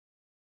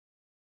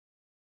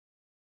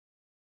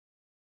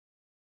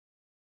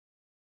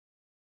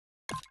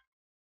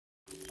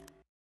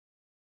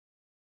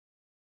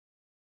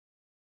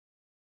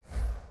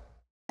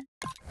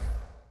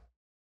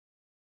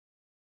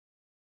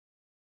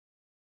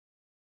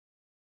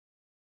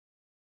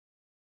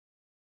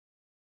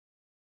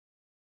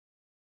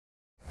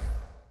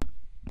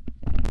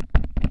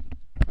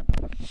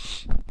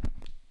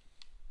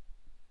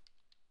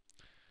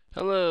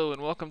Hello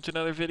and welcome to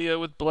another video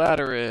with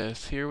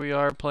Bladderus. Here we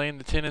are playing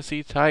the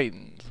Tennessee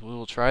Titans. We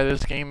will try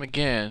this game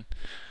again.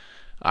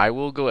 I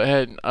will go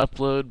ahead and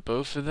upload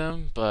both of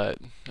them, but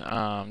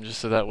just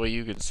so that way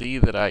you can see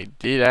that I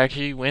did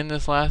actually win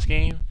this last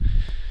game.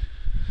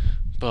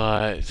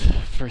 But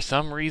for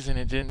some reason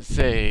it didn't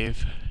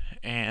save.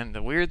 And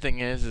the weird thing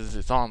is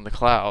it's on the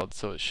cloud,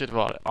 so it should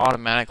have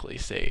automatically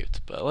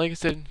saved. But like I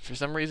said, for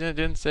some reason it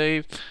didn't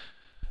save.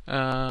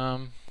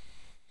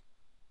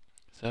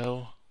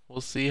 So we'll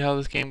see how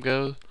this game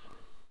goes.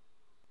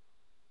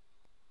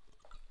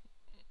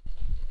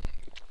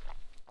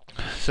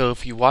 So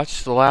if you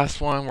watched the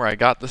last one where I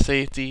got the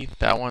safety,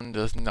 that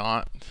one's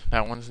not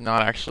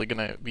actually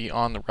gonna be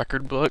on the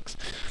record books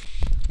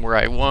where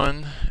I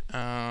won.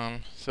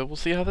 So we'll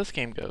see how this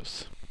game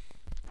goes.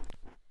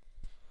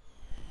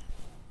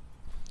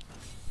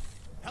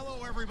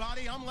 Hello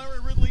everybody, I'm Larry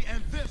Ridley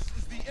and this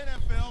is the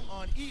NFL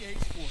on EA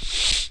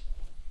Sports.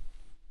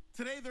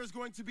 Today there's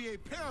going to be a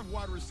pair of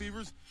wide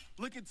receivers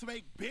looking to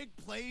make big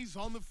plays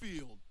on the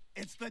field.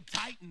 It's the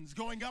Titans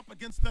going up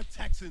against the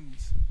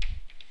Texans.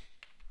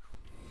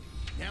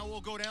 Now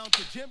we'll go down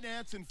to Jim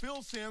Nantz and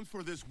Phil Simms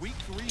for this Week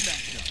 3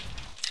 matchup.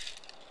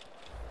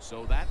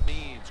 So that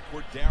means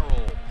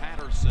Cordero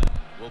Patterson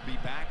will be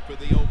back for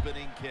the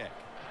opening kick.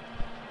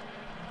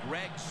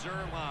 Greg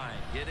Zuerlein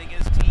getting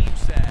his team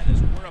set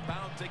as we're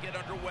about to get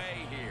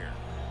underway here.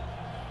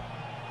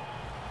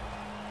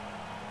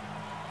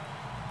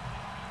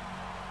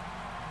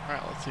 All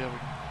right, let's see how we.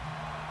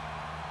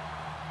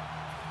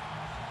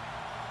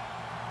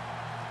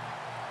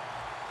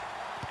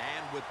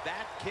 And with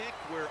that kick,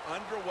 we're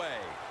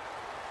underway.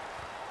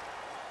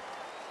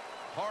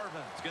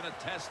 Harvin's going to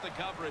test the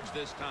coverage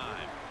this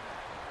time.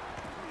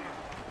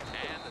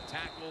 And the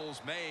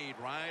tackle's made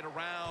right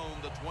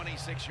around the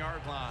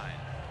 26-yard line.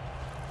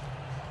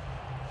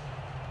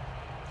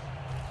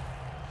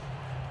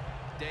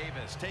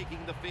 Davis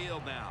taking the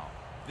field now.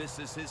 This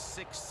is his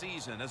 6th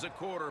season as a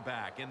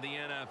quarterback in the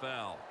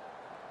NFL.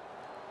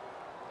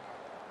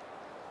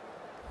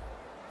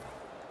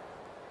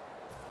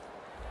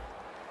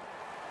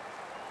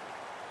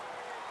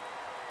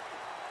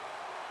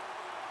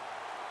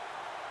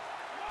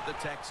 The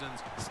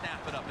Texans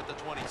snap it up at the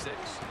 26.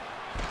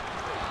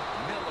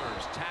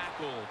 Miller's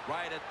tackled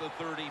right at the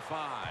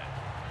 35.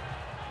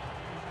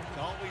 It's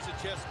always a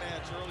chess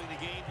match early in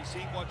the game. You see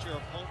what your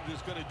opponent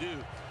is going to do.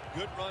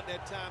 Good run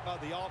that time by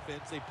the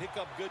offense. They pick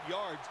up good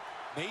yards.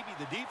 Maybe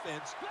the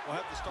defense will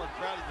have to start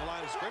crowding the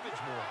line of scrimmage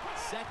more.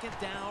 2nd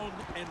down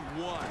and 1.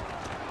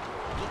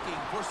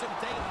 Looking for some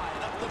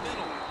daylight up the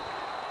middle.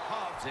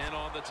 Hobbs in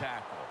on the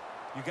tackle.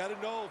 You got to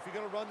know if you're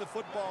going to run the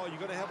football,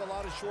 you're going to have a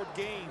lot of short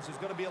gains. There's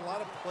going to be a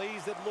lot of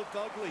plays that look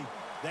ugly.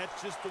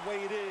 That's just the way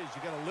it is.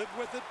 You got to live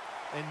with it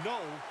and know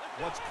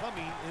what's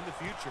coming in the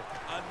future.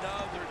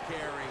 Another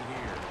carry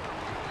here.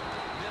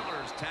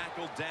 Miller's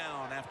tackled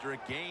down after a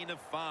gain of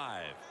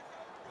 5.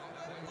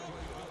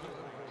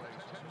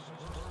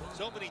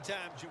 So many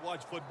times you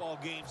watch football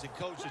games and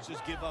coaches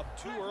just give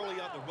up too early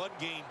on the run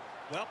game.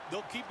 Well,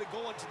 they'll keep it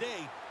going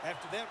today.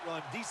 After that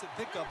run, decent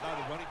pickup by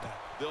the running back.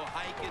 They'll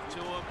hike it to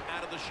him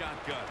out of the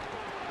shotgun.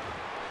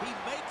 He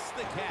makes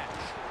the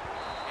catch.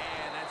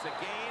 And that's a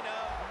gain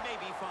of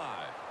maybe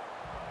 5.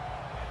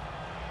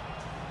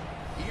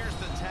 Here's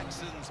the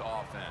Texans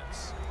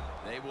offense.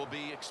 They will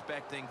be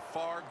expecting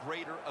far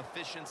greater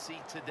efficiency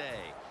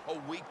today. A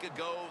week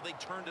ago, they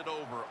turned it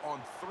over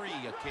on 3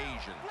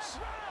 occasions.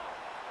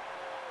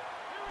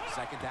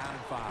 2nd down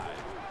and 5.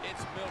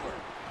 It's Miller.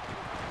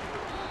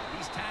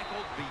 He's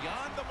tackled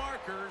beyond the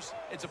markers.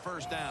 It's a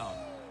 1st down.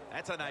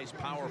 That's a nice,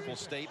 powerful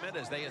statement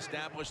as they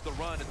establish the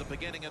run at the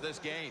beginning of this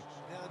game.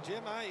 Now,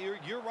 Jim,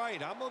 you're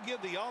right. I'm going to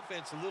give the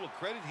offense a little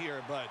credit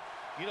here, but,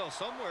 you know,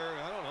 somewhere,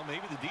 I don't know,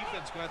 maybe the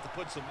defense is going to have to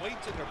put some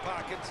weights in their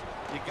pockets.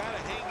 You got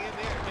to hang in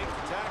there and make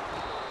the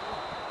tackle.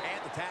 And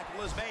the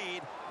tackle is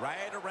made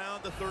right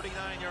around the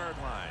 39-yard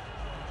line.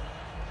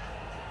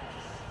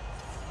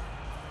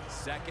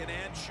 2nd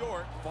and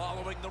short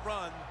following the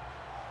run.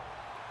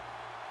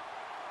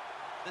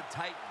 The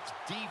Titans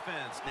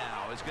defense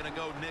now is going to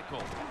go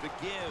nickel. The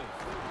give.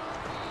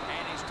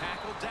 And he's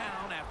tackled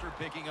down after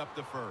picking up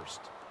the 1st.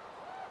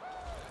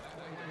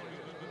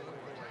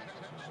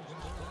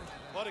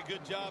 What a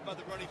good job by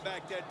the running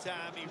back that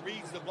time. He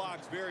reads the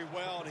blocks very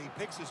well, and he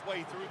picks his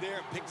way through there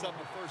and picks up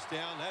a 1st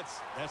down. That's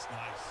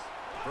nice.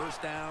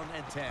 1st down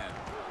and 10.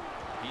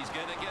 He's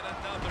going to get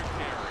another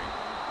carry.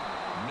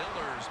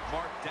 Miller's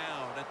marked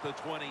down at the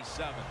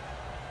 27.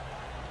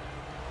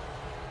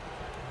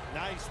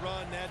 Nice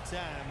run that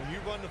time. When you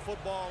run the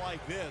football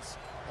like this,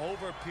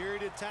 over a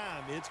period of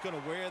time, it's going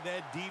to wear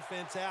that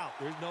defense out.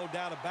 There's no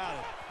doubt about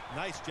it.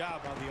 Nice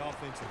job on the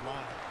offensive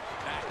line.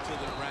 Back to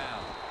the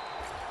ground.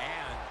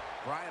 And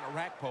Brian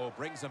Orakpo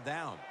brings him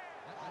down.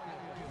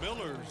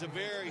 Miller's a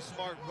very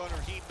smart runner.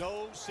 He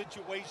knows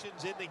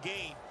situations in the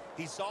game.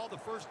 He saw the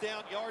 1st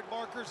down yard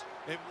markers,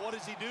 and what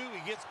does he do?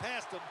 He gets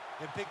past them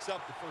and picks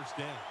up the 1st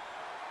down.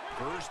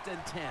 1st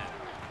and 10.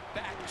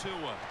 Back to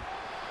him.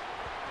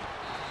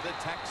 The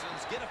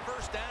Texans get a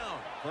first down.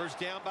 First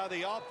down by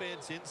the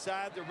offense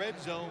inside the red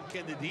zone.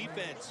 Can the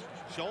defense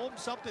show them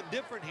something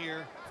different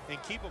here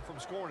and keep them from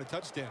scoring a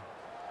touchdown?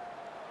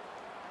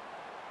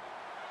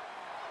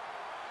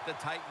 The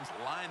Titans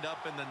lined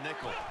up in the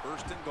nickel.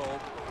 First and goal.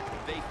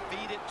 They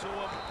feed it to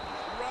him.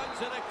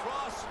 Runs it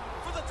across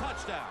for the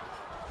touchdown.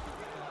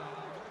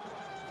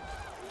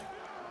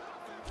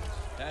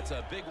 That's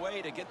a big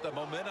way to get the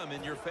momentum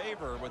in your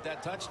favor with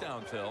that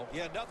touchdown, Phil.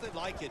 Yeah, nothing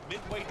like it.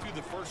 Midway through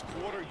the first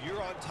quarter,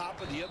 you're on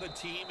top of the other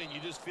team, and you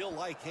just feel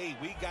like, hey,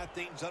 we got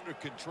things under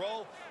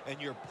control,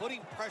 and you're putting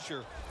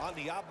pressure on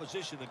the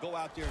opposition to go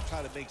out there and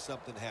try to make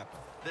something happen.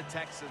 The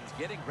Texans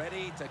getting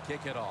ready to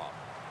kick it off.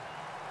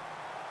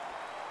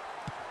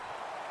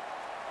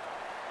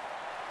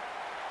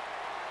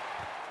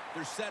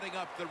 They're setting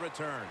up the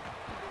return.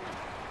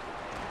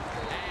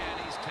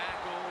 And he's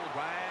tackled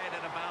right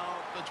at about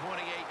the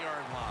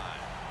 28-yard line.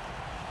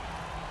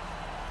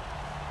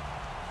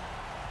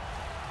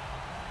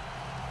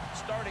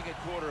 Starting at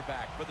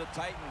quarterback for the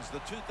Titans, the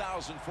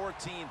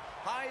 2014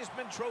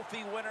 Heisman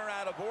Trophy winner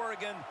out of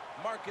Oregon,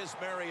 Marcus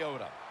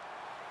Mariota.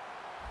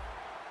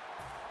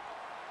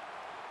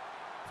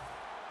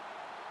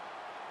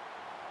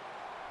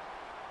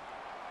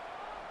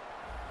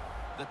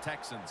 The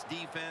Texans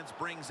defense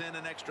brings in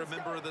an extra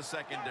member of the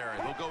secondary.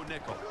 They'll go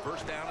nickel.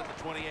 First down at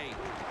the 28.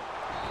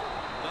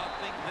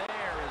 Nothing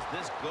there as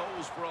this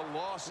goes for a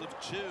loss of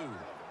 2.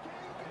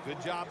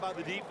 Good job by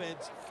the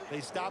defense.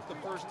 They stopped the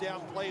first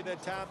down play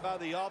that time by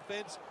the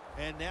offense,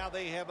 and now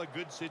they have a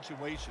good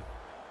situation.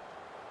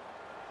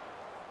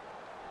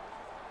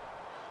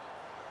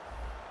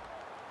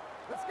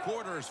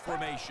 Quarters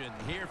formation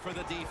here for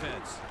the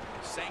defense.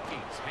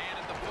 Sankey's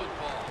handed the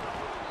football.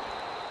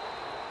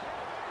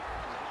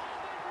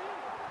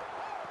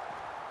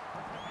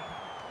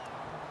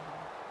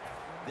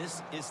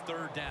 This is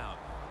third down.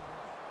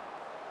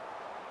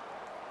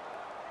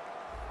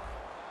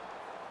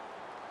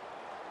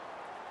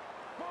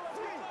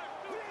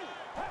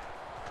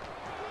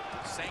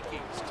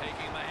 Sankey's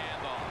taking the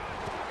handoff.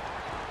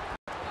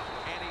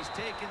 And he's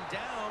taken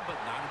down, but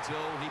not until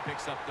he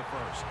picks up the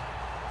first.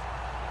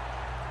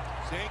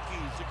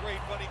 Sankey's a great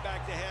running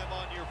back to have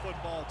on your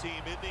football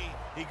team, isn't he?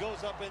 He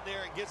goes up in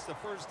there and gets the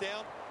first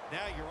down.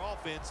 Now your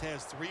offense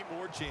has 3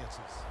 more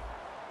chances.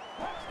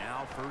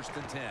 Now first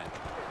and 10.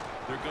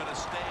 They're going to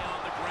stay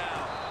on the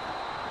ground.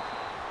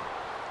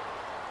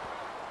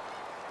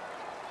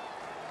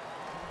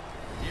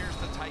 Here's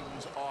the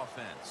Titans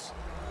offense.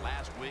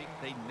 Last week,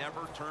 they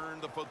never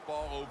turned the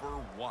football over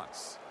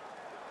once.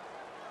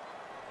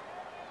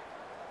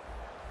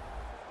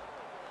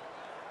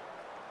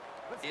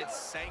 It's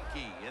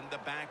Sankey in the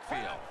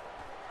backfield.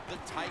 The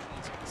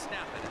Titans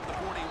snap it at the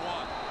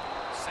 41.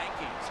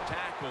 Sankey's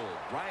tackled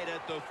right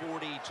at the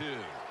 42.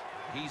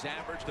 He's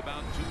averaged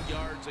about 2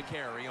 yards a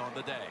carry on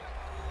the day.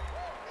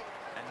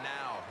 And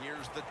now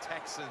here's the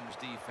Texans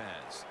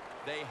defense.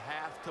 They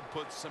have to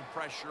put some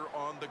pressure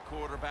on the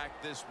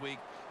quarterback this week,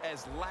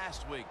 as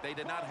last week they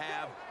did not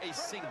have a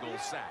single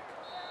sack.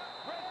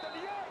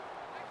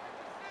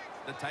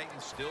 The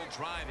Titans still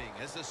driving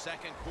as the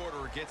second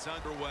quarter gets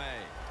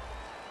underway.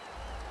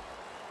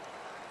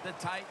 The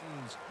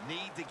Titans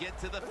need to get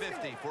to the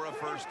 50 for a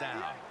first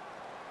down.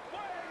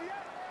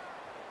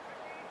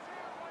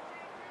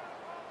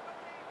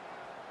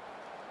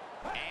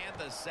 And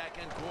the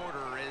second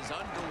quarter is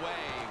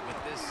underway with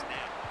this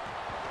snap.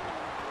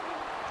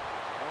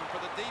 Going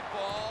for the deep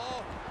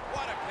ball.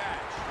 What a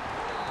catch.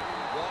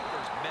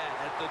 Walker's met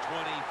at the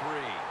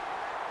 23.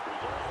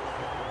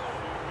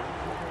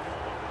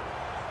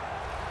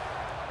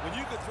 When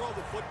you can throw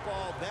the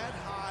football that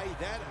high,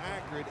 that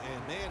accurate,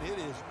 and man, it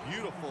is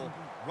beautiful.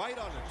 Right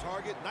on the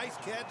target. Nice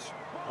catch.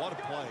 What a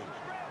play.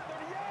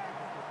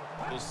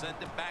 We'll send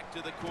it back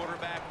to the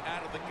quarterback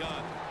out of the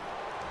gun.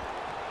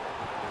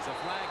 There's a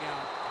flag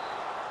out.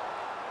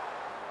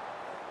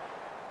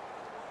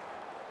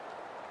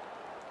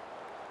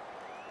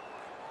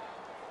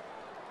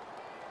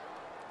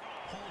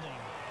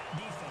 Holding.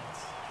 Defense.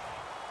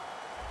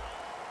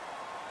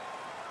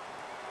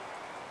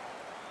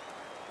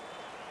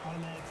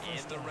 Automatic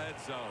first In the down. red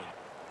zone.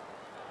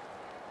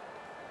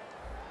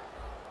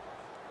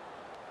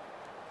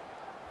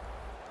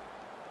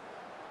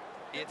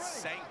 It's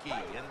Sankey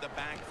in the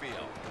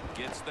backfield.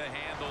 Gets the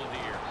handle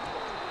here.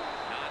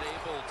 Not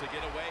able to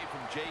get away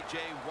from J.J.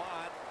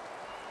 Watt.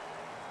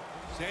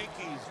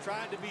 Sankey's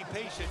trying to be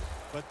patient,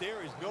 but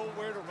there is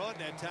nowhere to run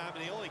that time,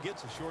 and he only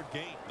gets a short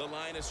gain. The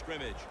line of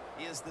scrimmage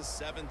is the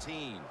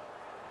 17.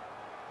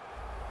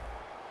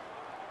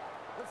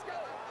 Let's go.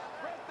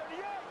 Red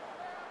 38.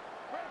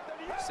 Red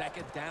 38.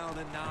 Second down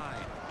and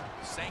 9.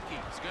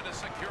 Sankey's going to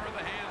secure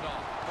the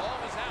handoff. Ball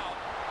is out.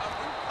 A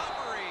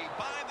recovery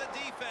by the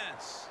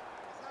defense.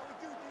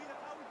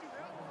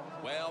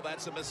 Well,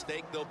 that's a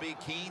mistake they'll be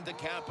keen to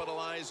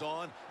capitalize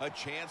on. A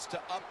chance to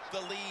up the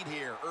lead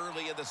here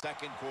early in the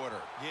second quarter.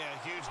 Yeah,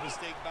 huge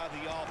mistake by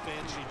the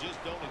offense. You just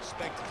don't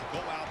expect it to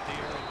go out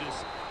there and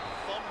just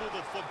fumble fumble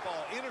the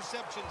football.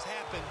 Interceptions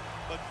happen,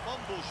 but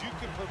fumbles, you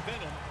can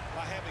prevent them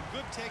by having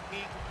good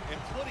technique and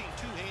putting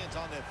two hands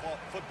on that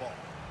football.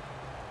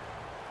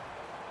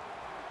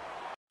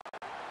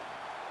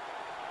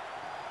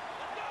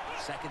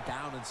 Second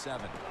down and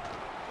 7.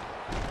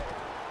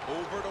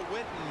 Over to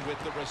Witten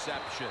with the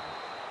reception.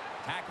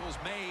 Tackle's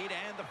made,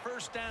 and the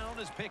first down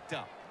is picked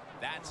up.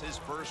 That's his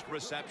first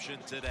reception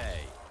today.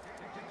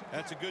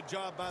 That's a good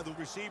job by the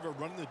receiver,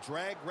 running the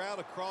drag route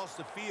across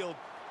the field.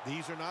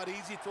 These are not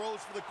easy throws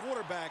for the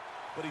quarterback,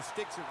 but he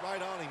sticks it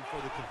right on him for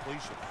the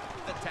completion.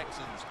 The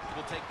Texans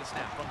will take the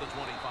snap from the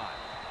 25.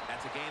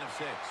 That's a gain of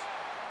 6.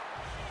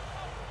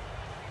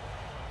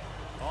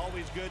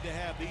 Always good to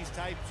have these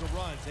types of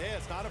runs. Yeah,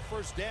 it's not a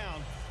first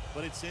down,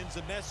 but it sends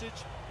a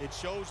message. It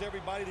shows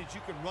everybody that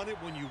you can run it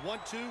when you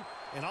want to,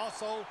 and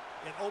also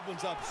it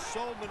opens up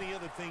so many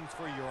other things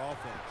for your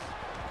offense.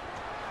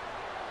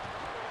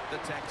 The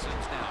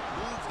Texans now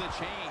move the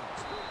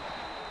chains.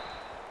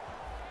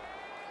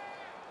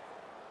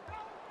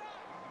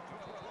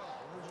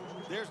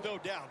 There's no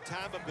doubt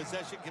time of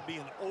possession can be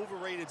an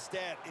overrated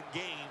stat in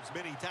games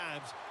many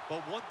times,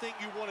 but one thing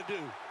you want to do,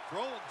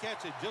 throw and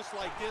catch it just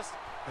like this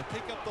and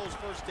pick up those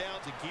first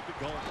downs and keep it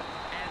going.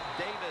 And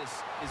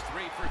Davis is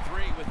 3 for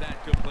 3 with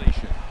that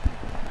completion.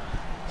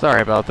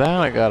 Sorry about that.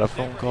 I got a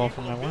phone call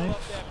from my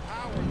wife.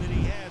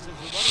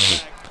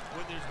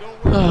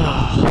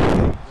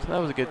 So that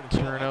was a good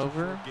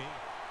turnover.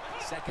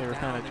 They were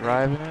kind of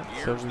driving it,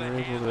 so we were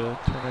able to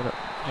turn it up,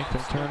 make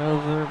them turn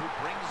over,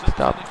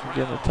 stop them from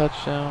getting a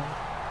touchdown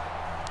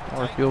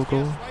or a field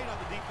goal. Right on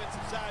the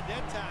defensive side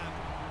that time.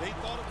 They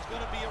thought it was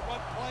going to be a run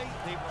play.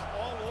 They were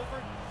all over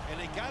it, and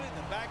they got it in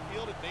the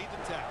backfield and made the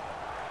tackle.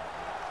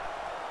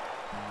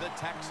 The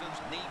Texans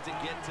need to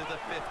get to the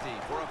 50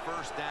 for a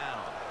first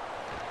down.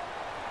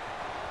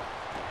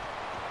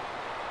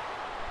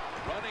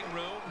 Running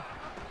room.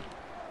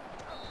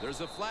 There's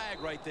a flag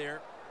right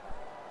there.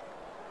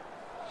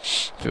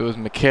 If it was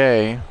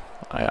McKay,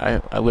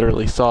 I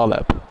literally saw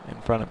that in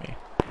front of me.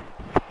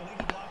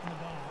 Illegal block in the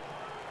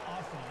back.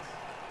 Offense.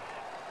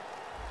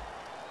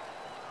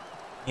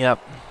 Yep,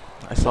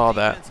 I saw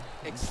that.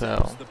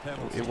 So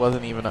it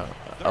wasn't even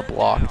a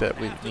block that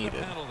we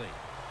needed.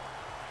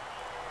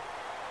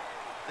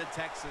 The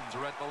Texans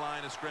are at the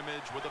line of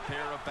scrimmage with a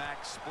pair of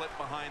backs split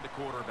behind the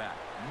quarterback.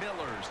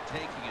 Miller's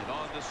taking it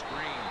on the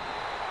screen.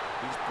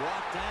 He's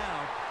brought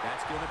down.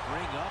 That's going to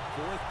bring up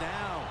 4th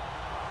down.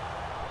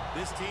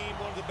 This team,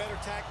 one of the better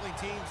tackling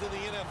teams in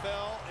the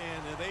NFL,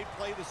 and they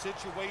play the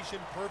situation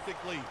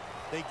perfectly.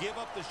 They give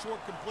up the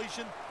short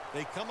completion.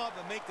 They come up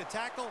and make the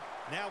tackle.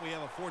 Now we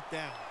have a 4th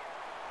down.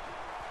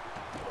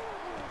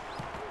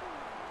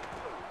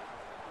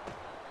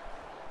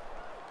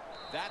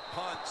 That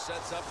punt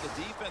sets up the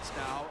defense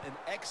now in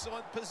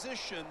excellent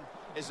position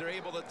as they're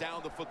able to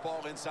down the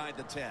football inside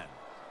the 10.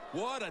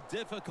 What a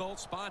difficult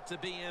spot to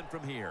be in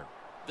from here.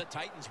 The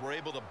Titans were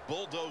able to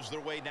bulldoze their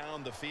way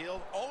down the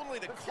field, only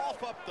to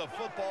cough up the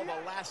football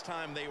the last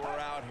time they were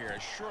out here.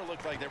 It sure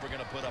looked like they were going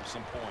to put up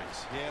some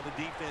points. Yeah, the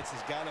defense has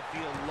got to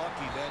feel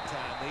lucky that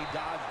time. They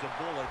dodged a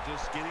bullet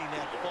just getting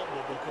that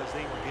fumble because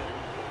they were getting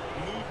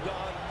moved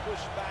on,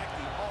 pushed back.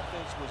 The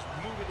offense was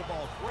moving the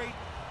ball great,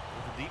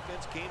 but the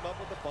defense came up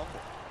with the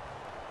fumble.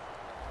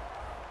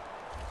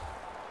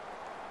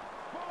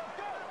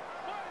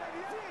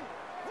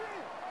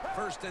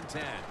 First and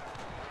 10.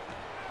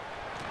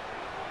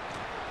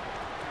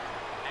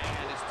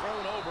 And it's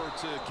thrown over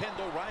to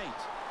Kendall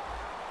Wright.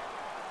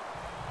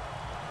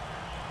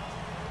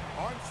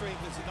 Arm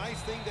strength is a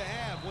nice thing to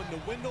have when the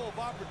window of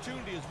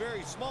opportunity is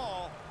very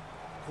small.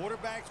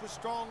 Quarterbacks with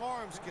strong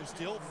arms can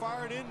still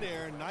fire it in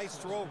there. Nice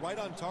throw right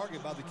on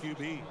target by the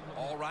QB.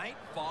 All right,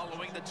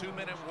 following the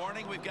 2-minute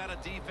warning, we've got a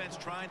defense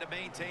trying to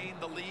maintain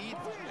the lead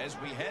as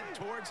we head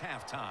towards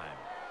halftime.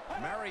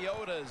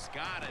 Mariota's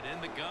got it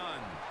in the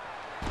gun.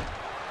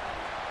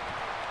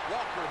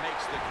 Walker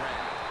makes the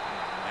grab.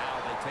 Now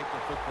they take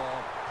the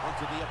football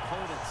onto the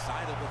opponent's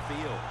side of the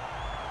field.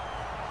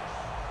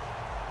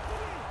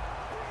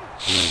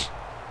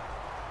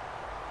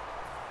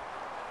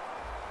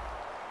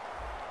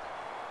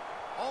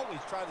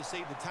 Always try to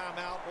save the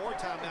timeout or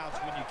timeouts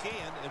when you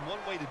can, and one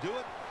way to do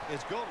it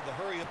is go to the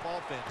hurry-up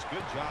offense.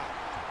 Good job.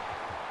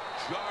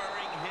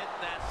 Jarring hit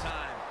that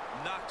time.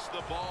 Knocks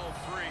the ball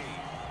free.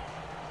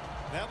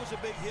 That was a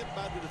big hit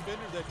by the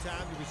defender that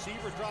time. The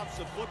receiver drops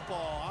the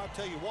football. I'll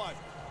tell you what,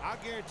 I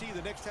guarantee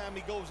the next time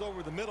he goes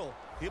over the middle,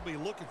 he'll be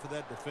looking for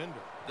that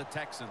defender. The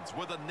Texans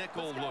with a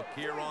nickel look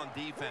here on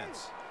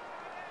defense.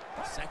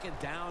 Second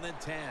down and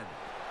 10.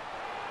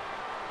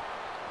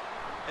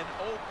 An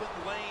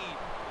open lane.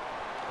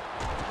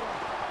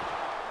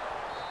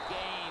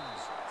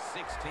 Gains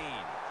 16.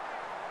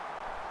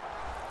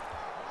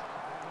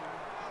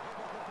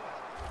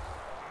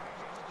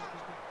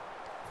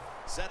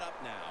 Set up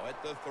now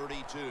at the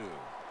 32.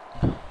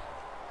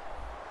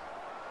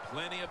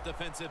 Plenty of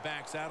defensive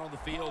backs out on the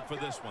field for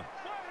this one.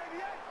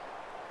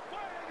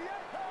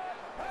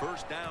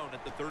 First down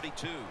at the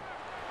 32. And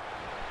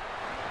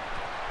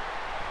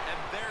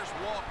there's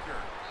Walker.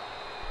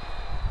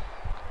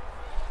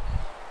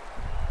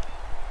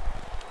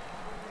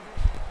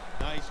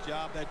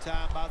 job that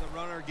time by the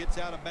runner. Gets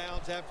out of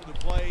bounds after the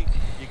play.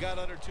 You got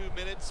under 2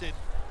 minutes, and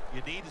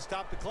you need to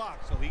stop the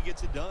clock, so he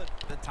gets it done.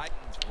 The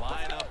Titans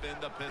line up in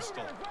the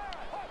pistol.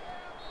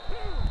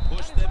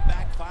 Push them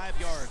back 5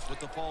 yards with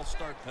the false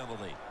start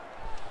penalty.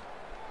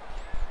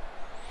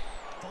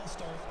 False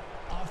start,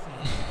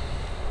 offense.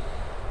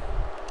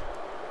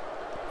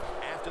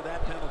 After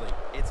that penalty,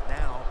 it's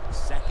now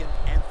 2nd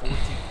and 14.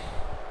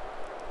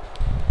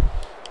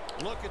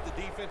 Look at the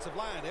defensive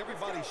line.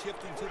 Everybody's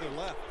shifting to their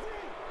left.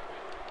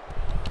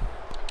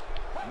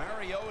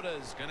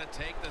 Mariota's going to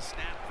take the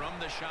snap from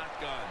the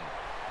shotgun.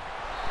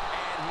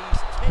 And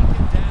he's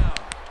taken down.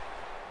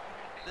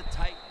 The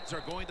Titans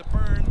are going to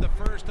burn the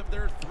first of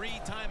their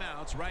 3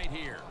 timeouts right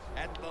here.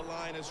 At the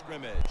line of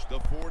scrimmage, the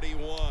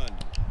 41.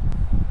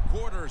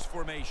 Quarters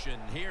formation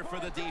here for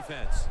the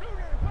defense.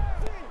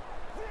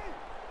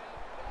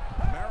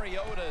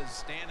 Mariota's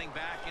standing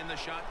back in the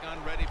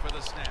shotgun, ready for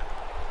the snap.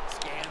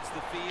 Scans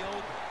the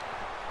field.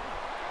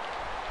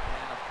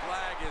 And a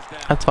flag is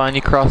down. That's fine.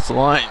 You crossed the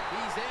line.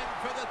 He's in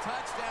for the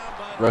touchdown,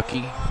 but Rookie.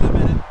 hold on a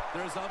minute.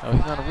 There's a Oh,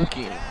 he's not a flag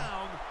rookie.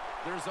 down.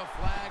 There's a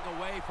flag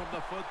away from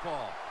the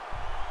football.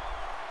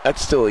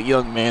 That's still a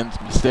young man's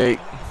mistake.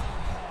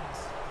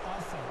 Pass,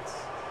 offense.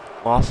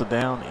 Loss of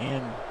down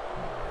and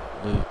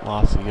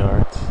loss of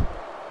yards.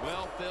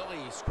 Well, Phil,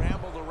 he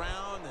scrambled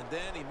around, and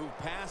then he moved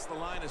past the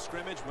line of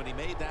scrimmage when he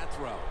made that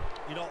throw.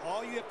 You know,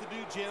 all you have to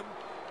do, Jim,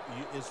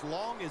 as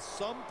long as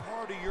some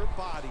part of your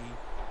body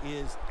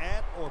is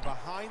at or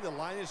behind the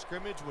line of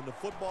scrimmage when the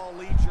football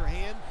leaves your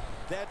hand,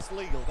 that's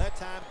legal. That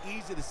time,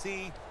 easy to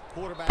see,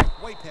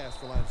 quarterback way past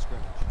the line of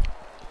scrimmage.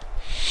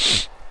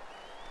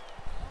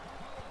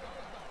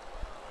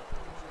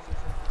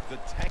 The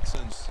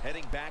Texans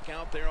heading back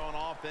out there on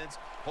offense,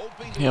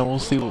 hoping to Yeah, we'll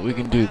see what we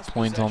can do. last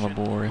Points on the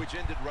possession, board. which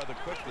ended rather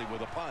quickly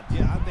with a punt.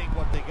 Yeah, I think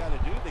what they got to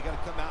do, they got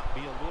to come out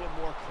and be a little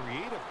more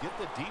creative. Get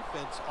the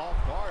defense off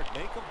guard.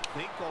 Make them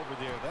think over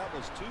there. That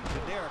was too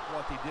generic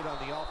what they did on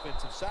the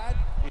offensive side.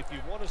 If you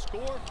want to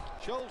score,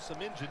 show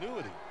some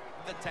ingenuity.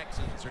 The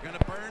Texans are going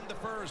to burn the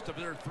first of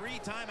their 3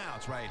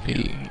 timeouts right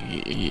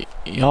here.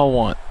 Y'all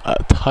want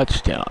a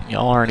touchdown.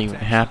 Y'all aren't even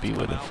happy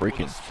with a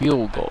freaking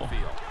field goal.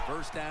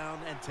 First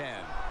down and 10.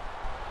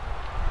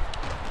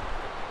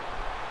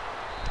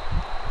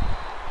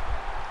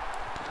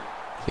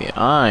 See,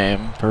 I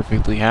am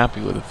perfectly happy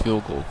with a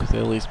field goal because it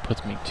at least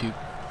puts me two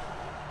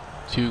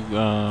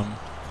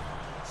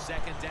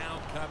Second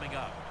down coming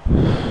up.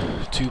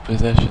 2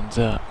 possessions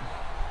up.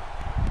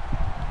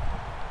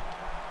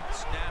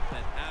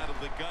 Snapping out of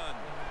the gun.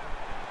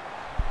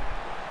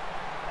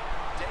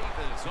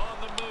 Davis on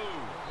the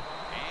move.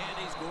 And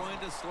he's going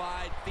to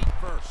slide feet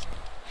first.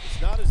 It's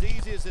not as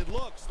easy as it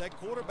looks. That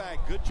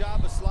quarterback, good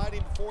job of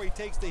sliding before he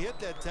takes the hit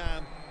that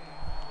time.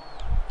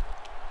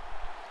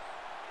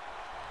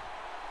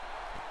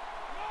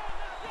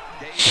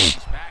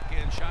 Davis back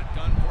in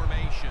shotgun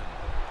formation.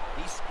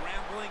 He's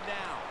scrambling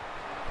now.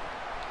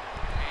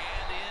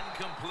 And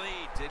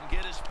incomplete. Didn't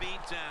get his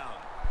feet down.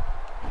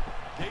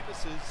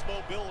 Davis's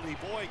mobility,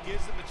 boy,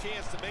 gives him a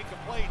chance to make a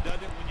play,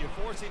 doesn't it, when you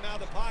force him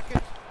out of the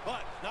pocket,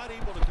 but not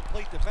able to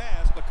complete the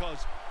pass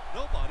because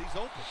nobody's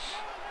open.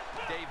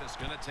 Davis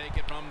going to take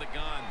it from the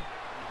gun.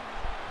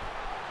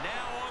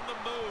 Now on the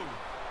move.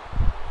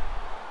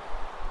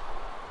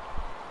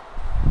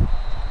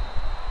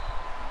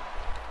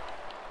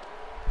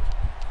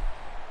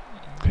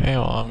 Okay,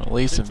 well, I'm at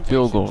least in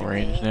field goal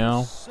range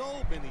now. So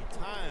many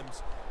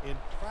times in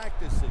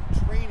practice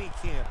and training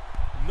camp,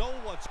 know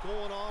what's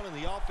going on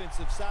the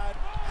offensive side,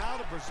 how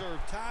to preserve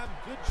time.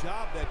 Good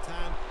job that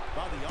time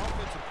by the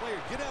offensive player.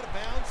 Get out of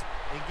bounds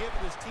and give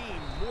his team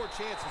more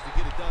chances to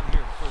get it done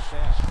here in the first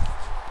half.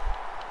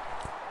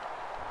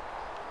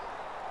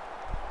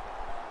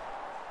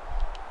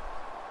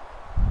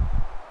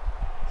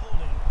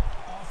 Holding,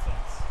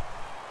 offense.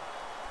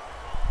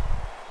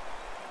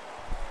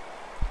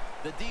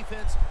 The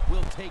defense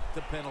will take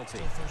the penalty.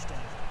 Still first down.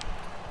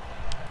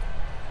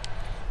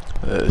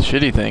 The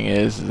shitty thing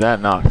is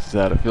that knocks us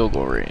out of field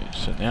goal range.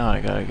 So now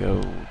I gotta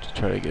go to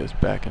try to get us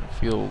back in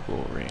field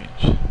goal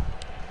range.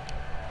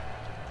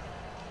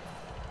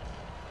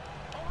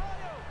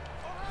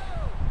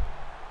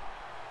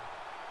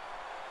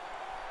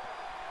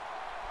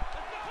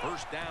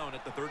 First down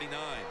at the 39.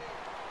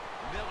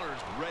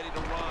 Miller's ready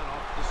to run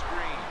off the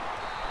screen.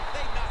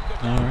 They knock him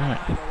down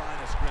behind the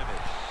line of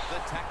scrimmage.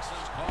 The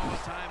Texans call a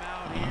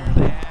timeout here.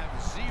 They have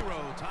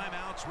 0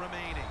 timeouts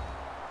remaining.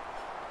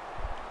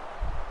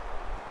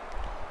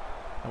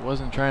 I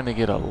wasn't trying to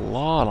get a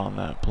lot on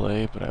that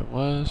play, but I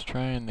was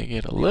trying to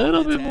get a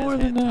little bit more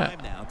than that. Time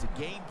now to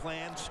game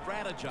plan,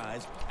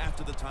 strategize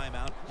after the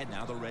timeout, and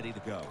now they're ready to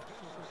go.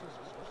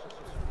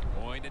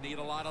 Going to need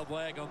a lot of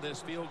leg on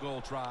this field goal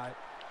try.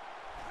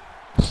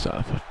 Son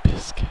of a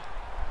biscuit.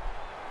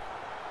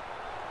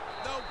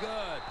 No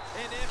good.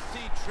 An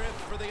empty trip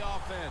for the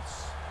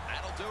offense.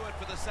 That'll do it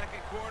for the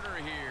second quarter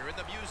here in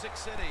the Music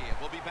City.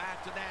 We'll be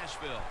back to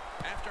Nashville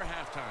after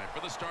halftime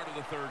for the start of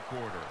the third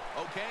quarter.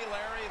 Okay,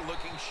 Larry,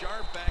 looking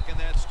sharp back in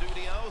that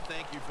studio.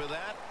 Thank you for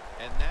that.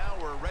 And now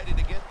we're ready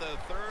to get the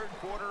third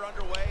quarter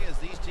underway as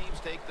these teams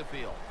take the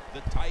field. The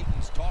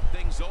Titans talk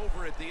things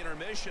over at the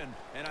intermission,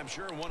 and I'm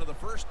sure one of the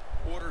first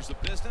orders of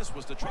business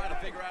was to try to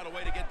figure out a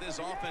way to get this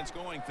offense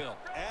going, Phil.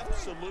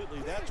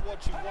 Absolutely. That's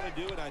what you want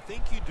to do, and I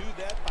think you do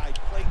that by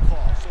play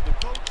call. So the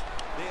coach,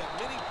 they have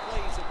many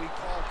plays that we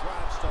call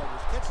drive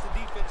starters. Catch the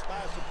defense by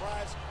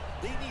surprise.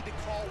 They need to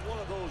call one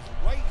of those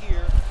right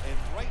here and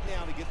right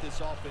now to get this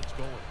offense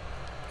going.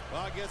 Well,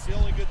 I guess the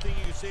only good thing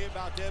you can say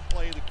about that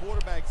play, the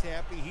quarterback's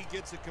happy. He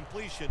gets a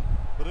completion,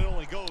 but it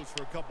only goes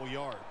for a couple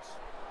yards.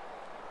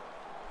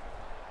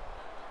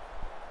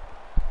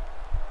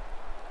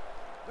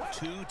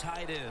 Two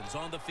tight ends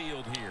on the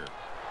field here.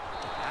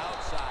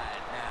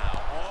 Outside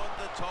now on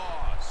the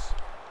toss.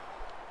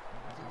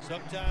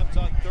 Sometimes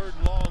on third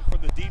and long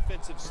from the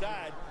defensive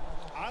side,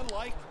 I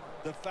like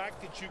the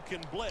fact that you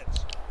can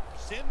blitz.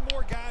 Send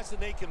more guys than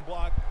they can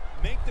block.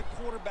 Make the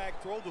quarterback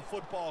throw the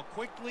football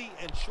quickly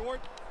and short.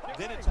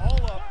 Then it's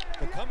all up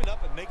to coming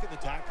up and making the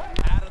tackle.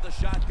 Out of the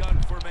shotgun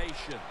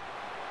formation.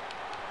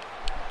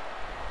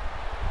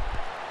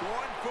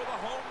 Going for the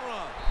home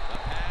run. The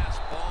pass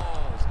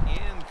falls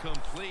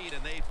incomplete,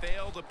 and they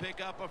fail to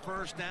pick up a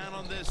first down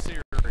on this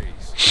series.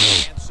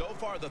 And so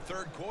far, the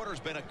third quarter's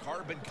been a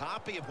carbon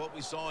copy of what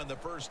we saw in the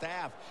first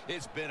half.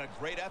 It's been a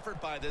great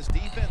effort by this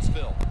defense,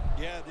 Phil.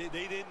 Yeah, they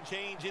didn't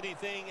change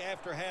anything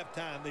after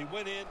halftime. They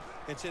went in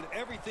and said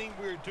everything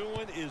we're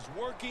doing is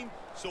working,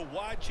 so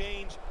why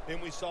change?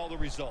 And we saw the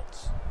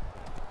results.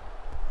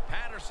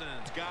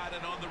 Patterson's got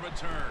it on the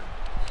return.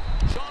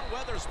 Sean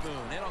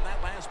Weatherspoon in on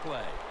that last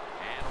play.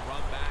 And a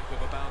run back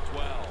of about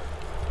 12.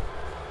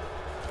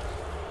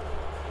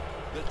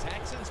 The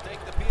Texans take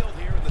the field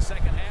here in the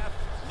second half,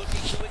 looking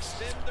to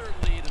extend their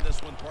lead in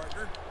this one,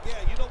 partner. Yeah,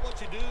 you know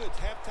what you do?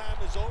 It's halftime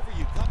is over.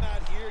 You come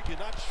out here.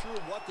 You're not sure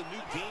what the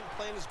new game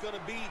plan is going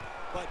to be,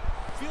 but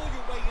feel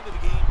your way into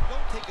the game.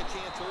 Don't take a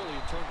chance early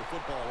and turn the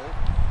football over.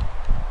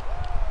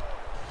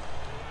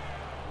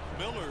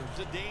 Miller's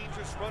a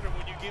dangerous runner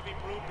when you give him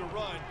room to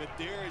run, but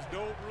there is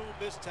no room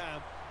this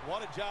time.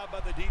 What a job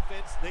by the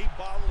defense. They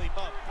bottle him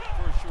up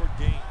for a short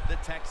gain. The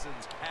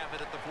Texans have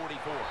it at the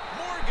 44.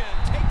 Morgan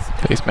takes down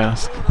Face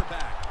mask. the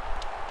quarterback.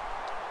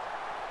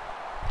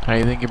 How do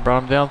you think you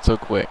brought him down so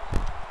quick?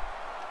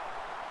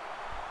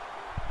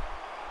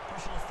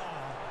 Personal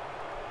foul.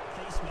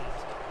 Face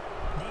mask.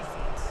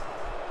 Defense.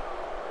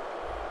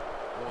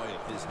 Boy,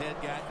 if his head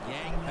got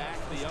yanked back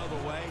the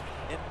other way,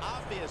 an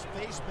obvious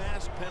face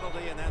mask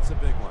penalty, and that's a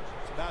big one.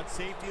 It's about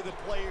safety of the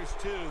players,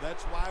 too.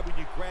 That's why when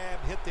you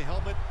grab, hit the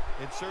helmet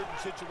in certain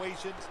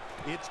situations,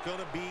 it's going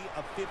to be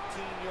a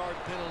 15-yard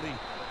penalty.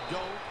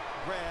 Don't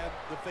grab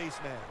the face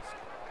mask.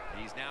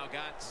 He's now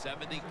got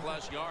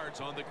 70-plus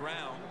yards on the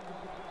ground.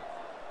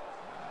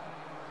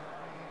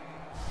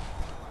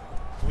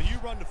 When you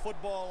run the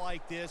football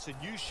like this and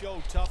you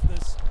show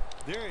toughness,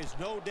 there is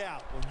no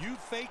doubt when you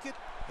fake it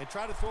and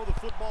try to throw the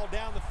football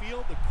down the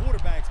field, the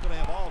quarterback's going to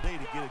have all day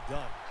to get it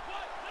done.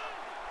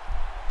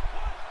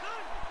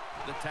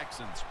 The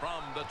Texans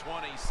from the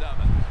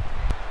 27. And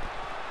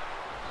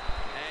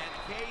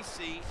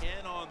Casey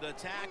in on the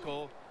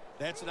tackle.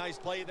 That's a nice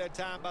play that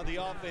time by the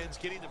offense,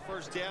 getting the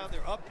first down.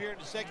 They're up here in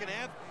the second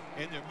half,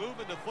 and they're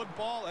moving the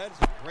football. That is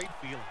a great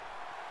feeling.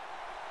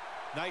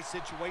 Nice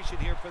situation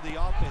here for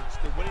the offense.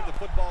 They're winning the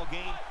football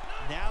game.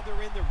 Now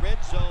they're in the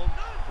red zone.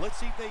 Let's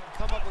see if they can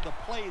come up with a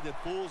play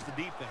that fools the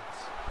defense.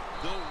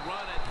 They'll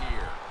run it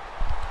here.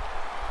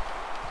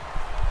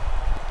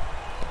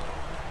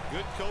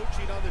 Good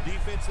coaching on the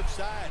defensive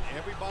side.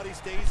 Everybody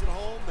stays at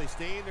home. They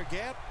stay in their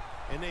gap,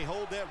 and they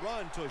hold that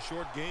run to a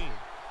short gain.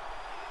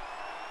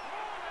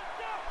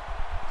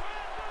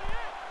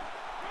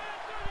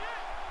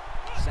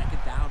 Second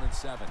down and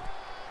 7.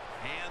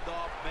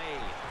 Handoff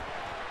made.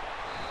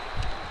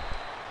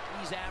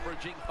 He's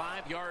averaging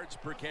 5 yards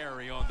per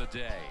carry on the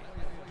day.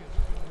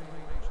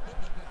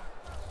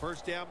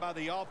 First down by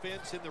the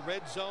offense in the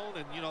red zone,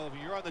 and you know, if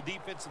you're on the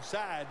defensive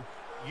side,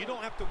 you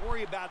don't have to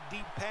worry about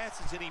deep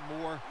passes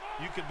anymore.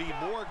 You can be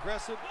more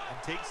aggressive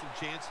and take some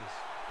chances.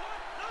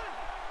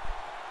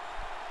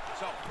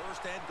 So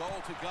first and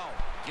goal to go.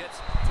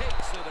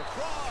 Takes it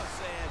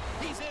across,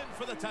 and he's in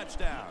for the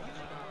touchdown.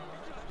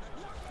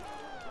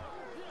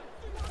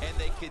 And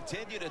they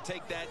continue to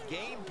take that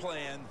game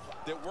plan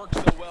that worked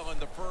so well in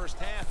the first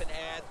half and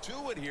add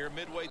to it here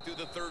midway through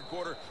the third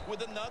quarter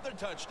with another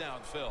touchdown,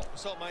 Phil.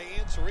 So my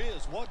answer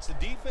is, what's the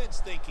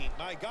defense thinking?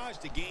 My gosh,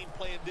 the game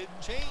plan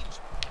didn't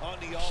change on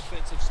the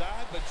offensive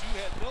side, but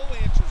you had no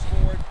answers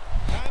for it.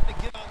 Time to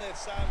get on that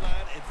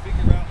sideline and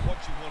figure out what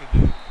you want to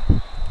do.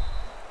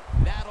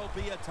 That'll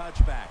be a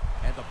touchback,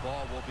 and the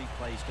ball will be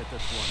placed at the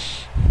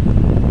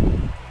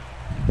 20.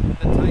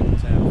 The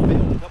Titans have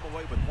failed to come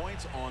away with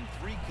points on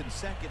 3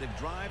 consecutive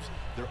drives.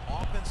 Their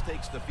offense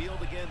takes the field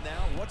again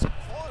now. What's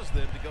caused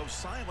them to go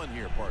silent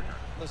here, partner?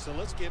 Listen,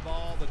 let's give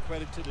all the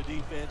credit to the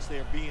defense.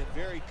 They're being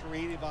very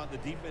creative on the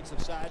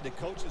defensive side. The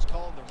coach is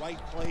calling the right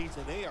plays,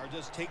 and they are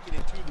just taking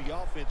it to the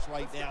offense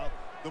right now.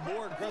 The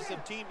more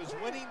aggressive team is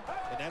winning,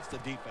 and that's the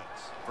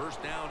defense.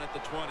 First down at the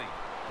 20.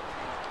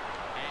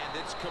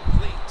 It's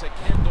complete to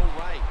Kendall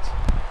Wright.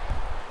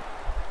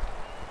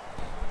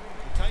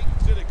 The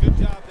Titans did a good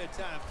job that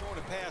time throwing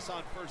a pass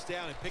on first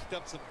down and picked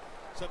up some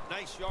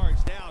nice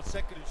yards. Now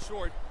second and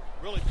short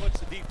really puts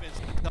the defense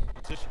in a tough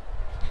position.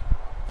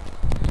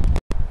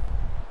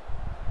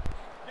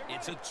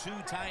 It's a two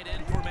tight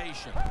end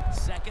formation.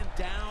 Second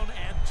down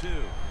and 2.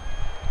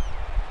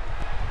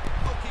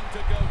 Looking to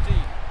go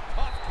deep.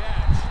 Tough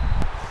catch.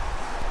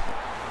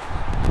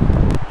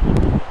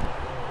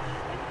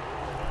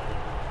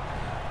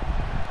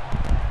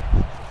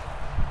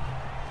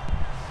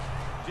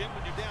 Jim,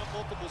 when you're down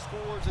multiple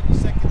scores in the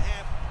second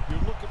half,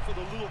 you're looking for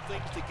the little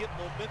things to get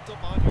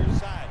momentum on your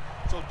side.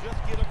 So just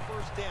get a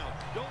first down.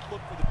 Don't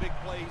look for the big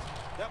plays.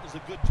 That was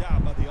a good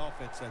job by the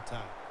offense that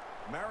time.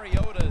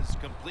 Mariota's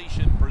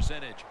completion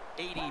percentage,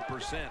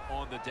 80%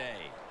 on the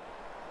day.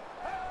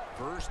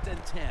 First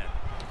and 10.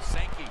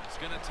 Sankey's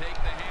going to take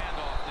the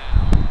handoff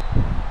now.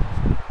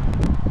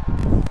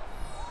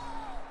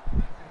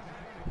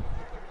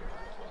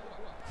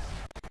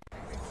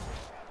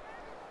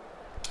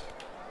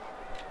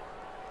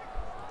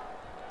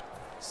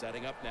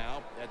 Setting up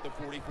now at the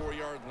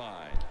 44-yard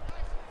line.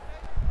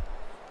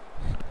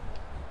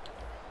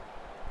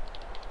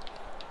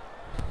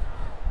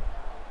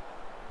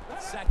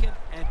 Second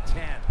and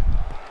 10.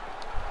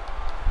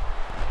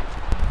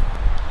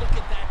 Look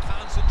at that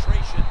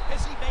concentration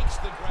as he makes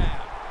the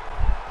grab.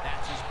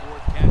 That's his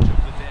 4th catch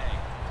of the day.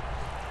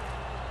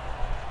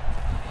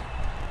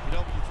 You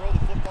know, when you throw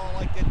the football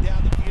like that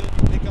down the field,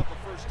 you pick up a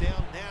first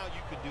down. Now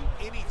you can do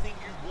anything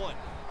you want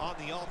on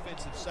the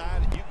offensive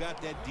side, and you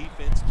got that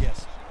defense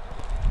guessing.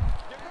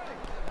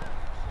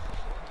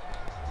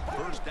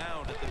 First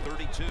down at the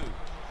 32.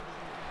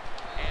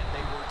 And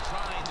they were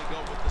trying to go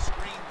with the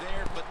screen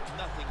there, but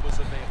nothing was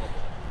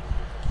available.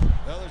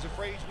 Well, there's a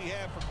phrase we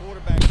have for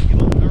quarterbacks to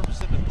get a little nervous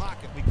in the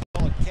pocket. We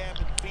call it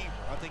cabin fever.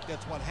 I think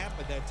that's what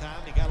happened that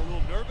time. He got a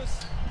little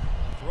nervous.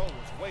 The throw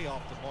was way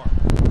off the mark.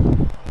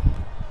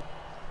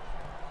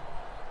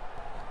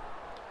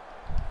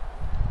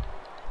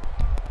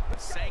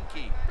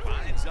 Sankey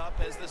lines up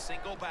as the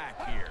single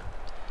back here.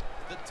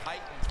 The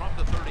Titans from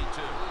the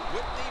 32.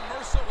 Whitney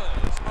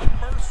Merciless,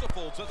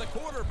 unmerciful to the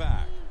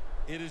quarterback.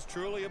 It is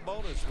truly a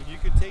bonus when you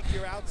can take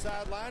your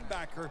outside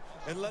linebacker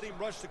and let him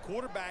rush the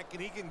quarterback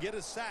and he can get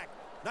a sack.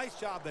 Nice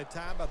job that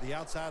time by the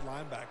outside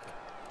linebacker.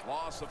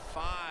 Loss of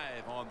 5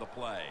 on the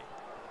play.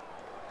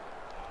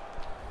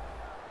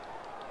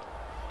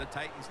 The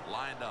Titans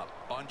lined up,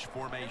 bunch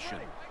formation.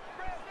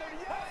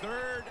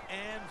 3rd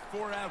and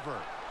forever.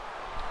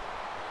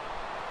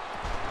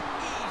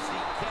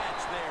 Easy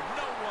catch there,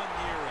 no one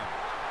near him.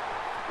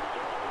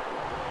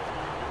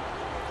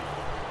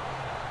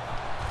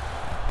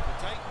 The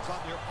Titans on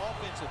their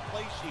offensive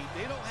play sheet,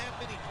 they don't have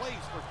many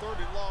plays for 3rd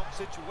and long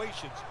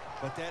situations,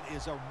 but that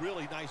is a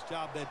really nice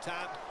job that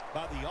time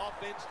by the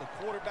offense, the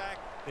quarterback.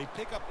 They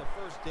pick up the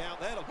first down.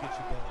 That'll get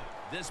you going.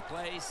 This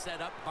play set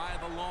up by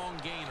the long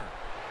gainer.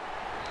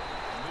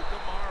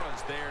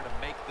 Mukamara's there to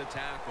make the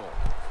tackle.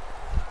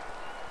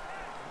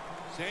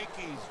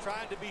 Sankey's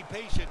trying to be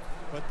patient,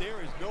 but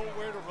there is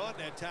nowhere to run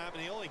that time,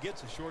 and he only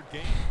gets a short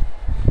gain.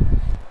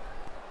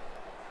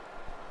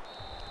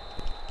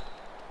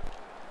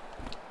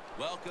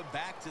 Welcome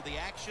back to the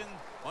action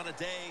on a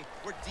day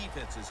where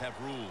defenses have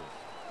ruled.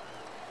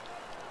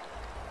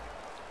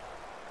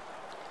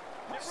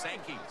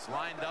 Sankey's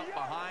lined up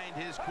behind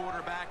his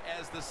quarterback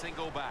as the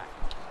single back.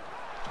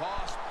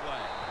 Toss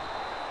play.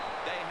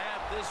 They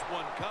have this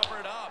one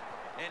covered up,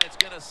 and it's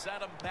going to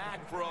set them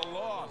back for a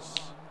loss.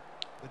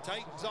 The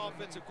Titans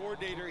offensive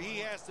coordinator, he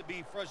has to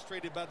be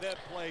frustrated by that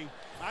play.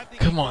 I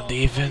think Come on,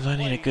 defense. I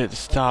need a good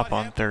stop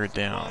on 3rd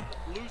down.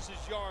 Loses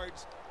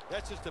yards.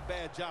 That's just a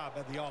bad job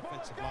at the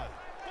offensive line.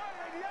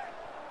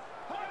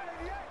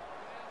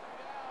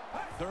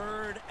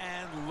 3rd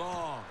and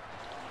long.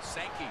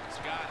 Sankey's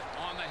got it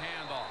on the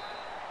handoff.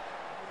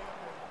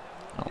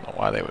 I don't know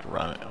why they would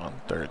run it on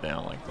 3rd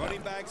down like that.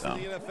 Running backs in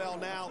the NFL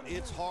now,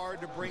 it's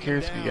hard to bring Who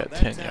cares him if down. you got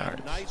 10 That's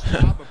yards? A nice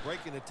job of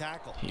breaking the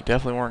tackle. You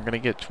definitely weren't going to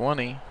get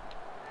 20.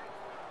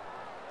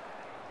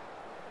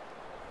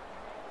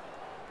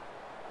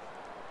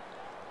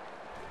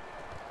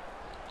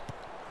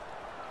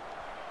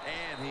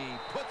 And he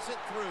puts it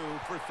through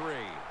for 3.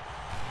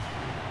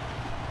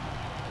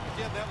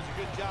 Again, that was a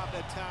good job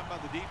that time by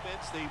the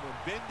defense. They were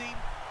bending,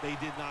 they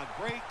did not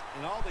break,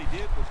 and all they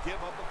did was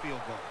give up a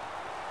field goal.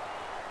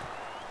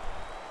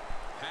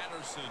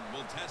 Patterson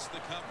will test the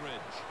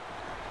coverage.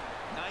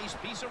 Nice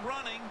piece of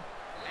running.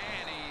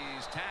 And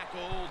he's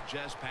tackled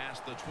just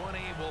past the 20.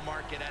 We'll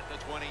mark it at the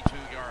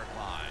 22-yard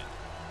line.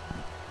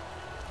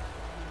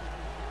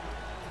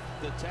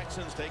 The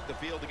Texans take the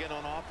field again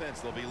on offense.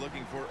 They'll be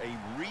looking for a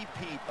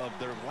repeat of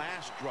their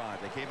last drive.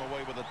 They came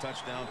away with a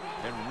touchdown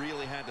and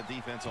really had the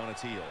defense on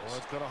its heels. Well,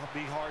 it's going to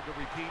be hard to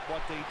repeat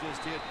what they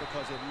just did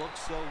because it looked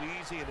so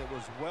easy and it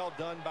was well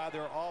done by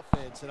their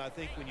offense. And I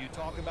think when you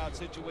talk about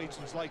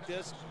situations like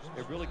this,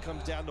 it really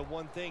comes down to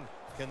one thing.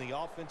 Can the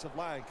offensive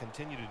line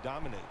continue to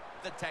dominate?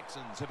 The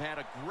Texans have had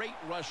a great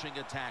rushing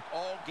attack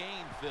all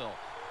game, Phil.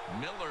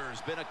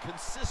 Miller's been a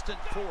consistent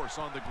force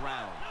on the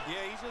ground.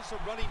 Yeah, he's just a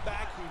running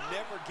back who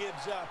never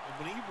gives up. And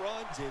when he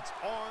runs, it's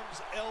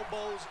arms,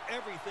 elbows,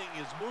 everything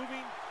is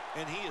moving,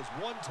 and he is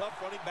one tough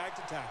running back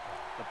to tackle.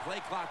 The play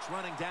clock's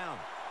running down.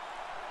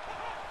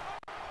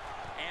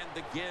 And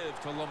the give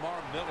to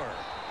Lamar Miller.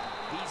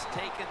 He's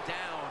taken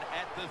down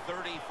at the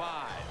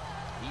 35.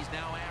 He's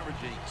now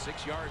averaging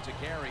 6 yards a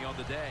carry on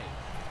the day.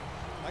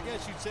 I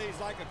guess you'd say he's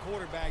like a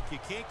quarterback. You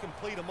can't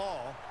complete them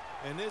all.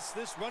 And this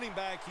running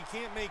back, he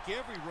can't make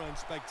every run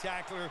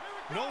spectacular.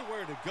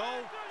 Nowhere to go,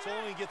 so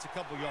only gets a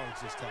couple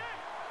yards this time.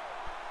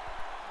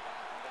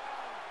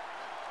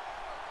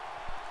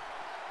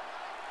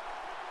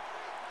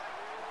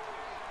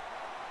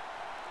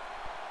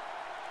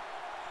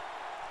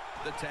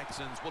 The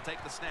Texans will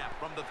take the snap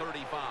from the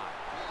 35.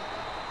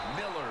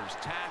 Miller's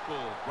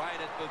tackled right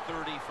at the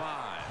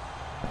 35.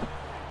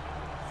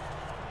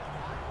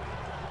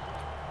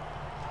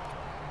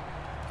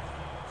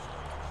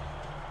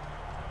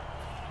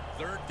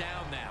 Third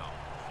down now.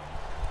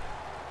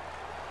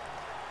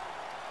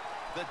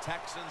 The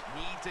Texans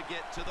need to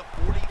get to the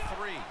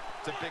 43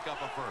 to pick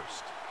up a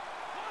first.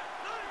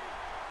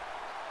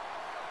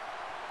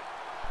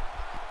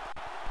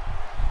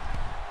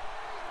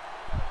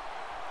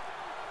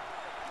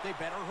 They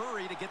better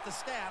hurry to get the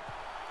snap.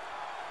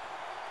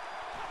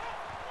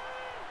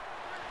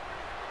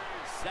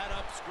 Set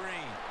up screen.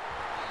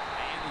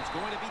 And he's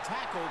going to be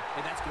tackled,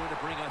 and that's going to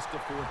bring us to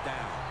fourth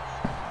down.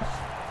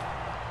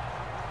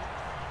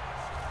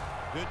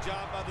 Good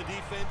job by the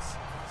defense,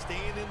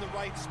 staying in the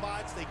right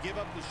spots. They give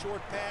up the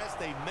short pass,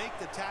 they make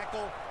the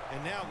tackle,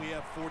 and now we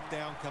have fourth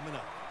down coming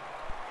up.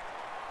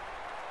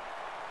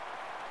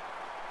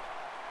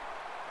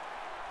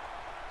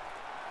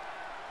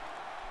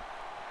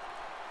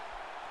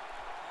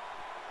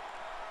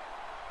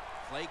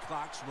 Play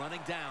clock's running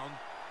down.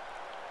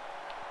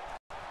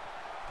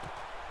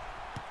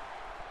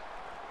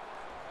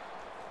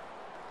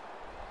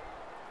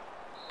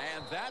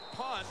 And that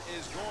punt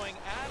is going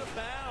out of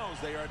bounds.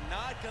 They are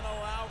not going to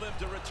allow them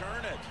to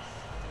return it.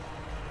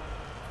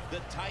 The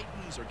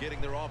Titans are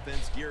getting their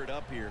offense geared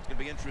up here. It's going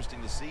to be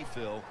interesting to see,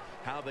 Phil,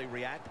 how they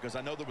react, because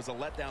I know there was a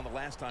letdown the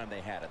last time they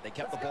had it. They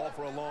kept the ball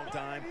for a long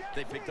time.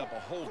 They picked up a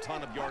whole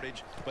ton of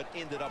yardage, but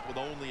ended up with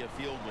only a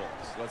field goal.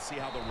 So let's see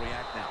how they'll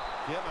react now.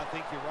 Jim, I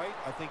think you're right.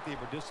 I think they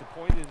were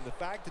disappointed in the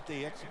fact that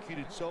they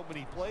executed so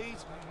many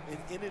plays and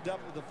ended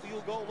up with a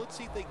field goal. Let's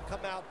see if they can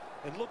come out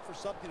and look for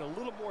something a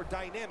little more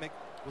dynamic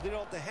where they don't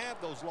have to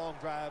have those long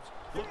drives.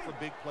 Look for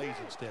big plays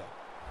instead.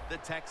 The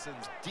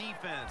Texans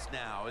defense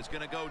now is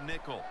going to go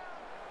nickel.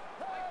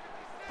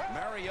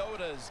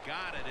 Mariota's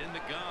got it in the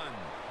gun.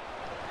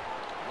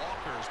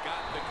 Walker's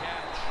got the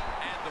catch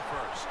and the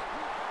first.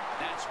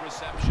 That's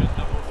reception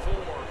number 4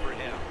 for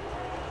him.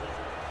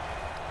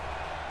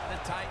 The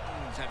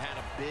Titans have had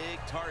a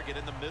big target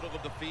in the middle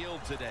of the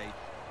field today.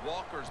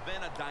 Walker's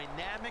been a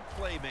dynamic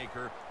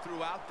playmaker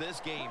throughout this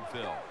game,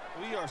 Phil.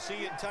 We are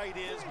seeing tight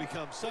ends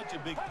become such a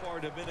big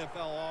part of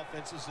NFL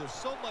offenses. There's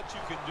so much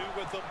you can do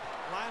with them.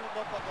 Line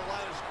them up on the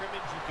line of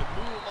scrimmage. You can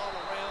move them all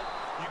around.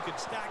 You can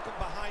stack them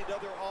behind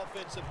other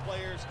offensive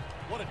players.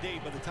 What a day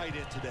by the tight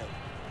end today.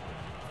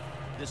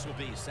 This will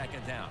be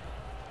second down.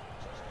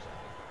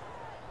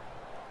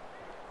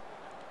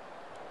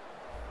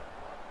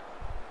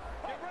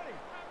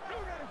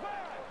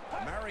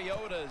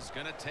 Mariota's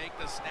going to take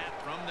the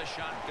snap from the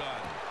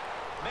shotgun.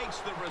 Makes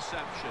the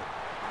reception.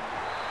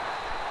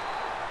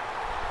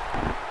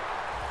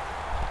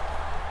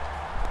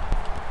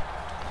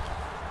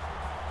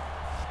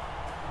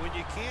 When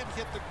you can't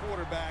hit the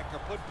quarterback or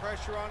put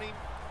pressure on him,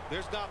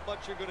 there's not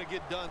much you're going to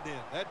get done then.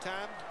 That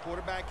time,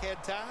 quarterback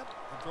had time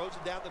and throws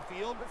it down the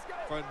field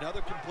for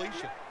another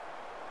completion.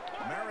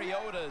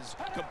 Mariota's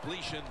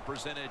completion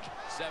percentage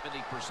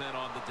 70%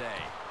 on the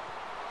day.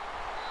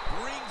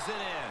 Brings it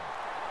in.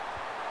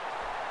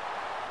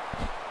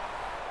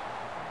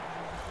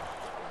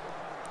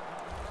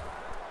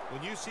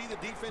 When you see the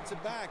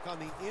defensive back on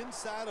the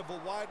inside of a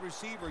wide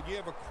receiver, you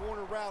have a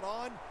corner route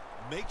on,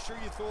 make sure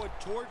you throw it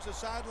towards the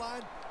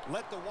sideline,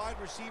 let the wide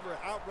receiver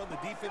outrun the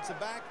defensive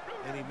back,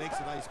 and he makes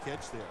a nice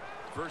catch there.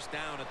 First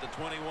down at the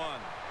 21.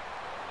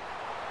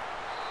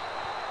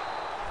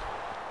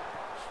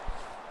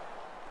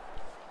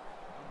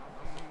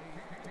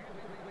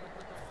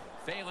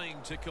 Failing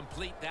to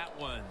complete that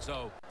one,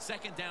 so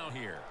second down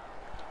here.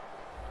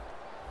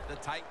 The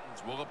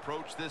Titans will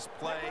approach this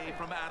play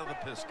from out of the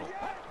pistol.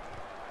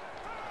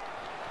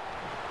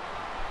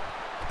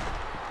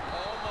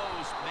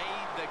 Almost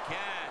made the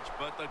catch,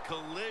 but the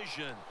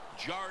collision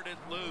jarred it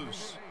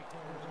loose.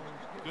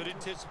 Good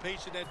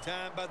anticipation that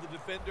time by the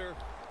defender.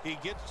 He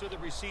gets to the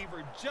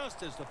receiver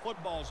just as the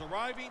football's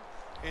arriving,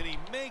 and he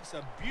makes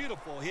a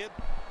beautiful hit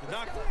to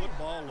knock the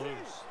football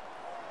loose.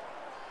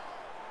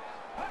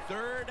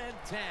 3rd and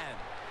 10.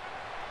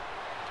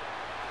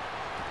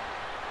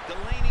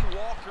 Delaney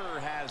Walker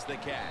has the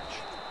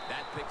catch.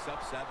 That picks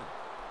up 7.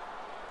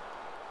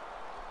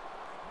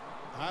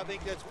 I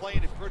think that's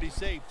playing it pretty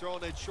safe,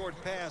 throwing that short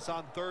pass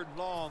on 3rd and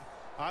long.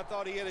 I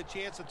thought he had a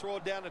chance to throw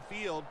it down the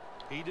field.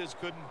 He just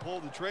couldn't pull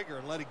the trigger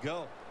and let it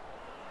go.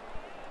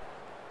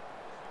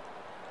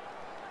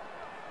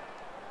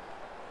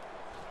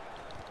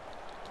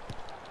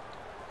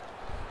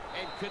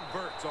 And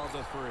converts on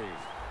the 3.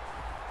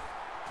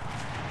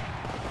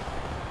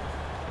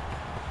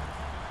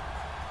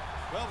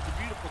 Well, it's a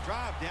beautiful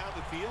drive down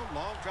the field.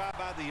 Long drive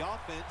by the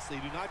offense. They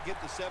do not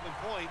get the 7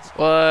 points.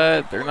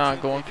 What? They're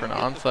not going for an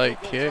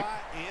onside kick?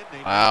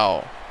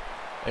 Wow.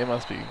 They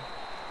must be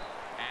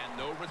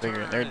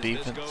figuring their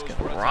defense is going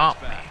to romp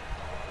me.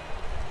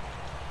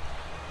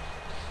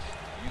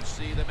 You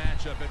see the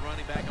matchup at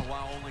running back, and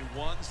while only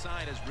one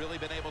side has really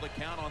been able to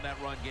count on that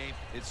run game,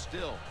 it's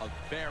still a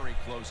very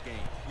close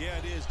game. Yeah,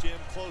 it is, Jim.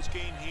 Close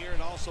game here,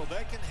 and also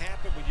that can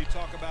happen when you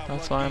talk about.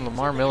 That's fine.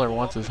 Lamar Miller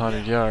wants his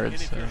 100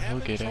 yards, so he'll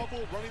get it. If you're having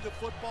trouble running the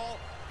football,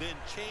 then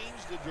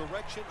change the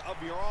direction of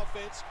your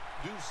offense.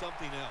 Do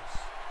something else.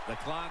 The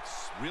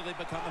clock's really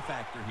become a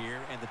factor here,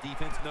 and the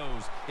defense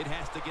knows it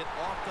has to get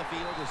off the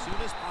field as soon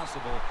as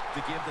possible to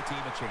give the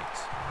team a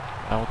chance.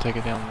 I will take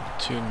it down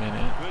to 2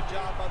 minutes. Good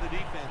job by the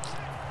defense.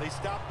 They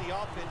stopped the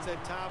offense that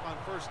time on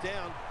first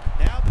down.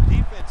 Now the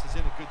defense is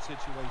in a good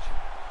situation.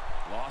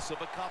 Loss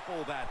of a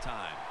couple that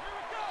time.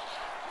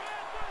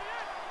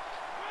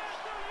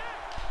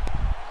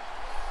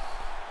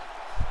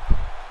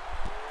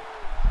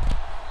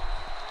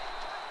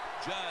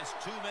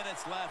 Just 2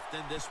 minutes left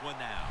in this one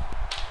now.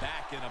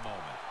 Back in a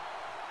moment.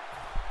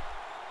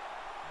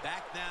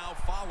 Back now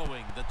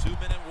following the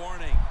 2-minute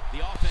warning. The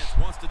offense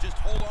wants to just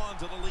hold on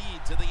to the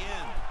lead to the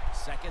end.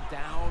 Second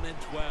down and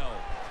 12.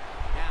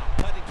 Now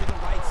cutting to the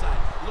right side,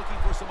 looking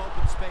for some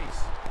open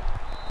space.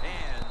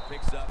 And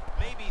picks up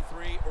maybe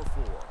 3 or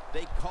 4.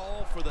 They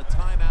call for the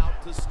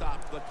timeout to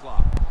stop the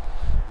clock.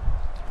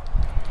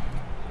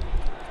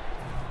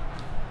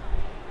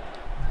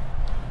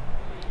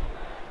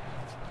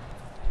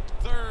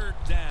 Third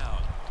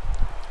down.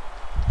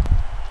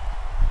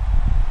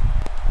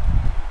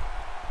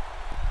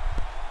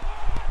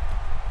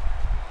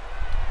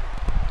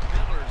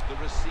 Miller's the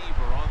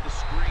receiver on the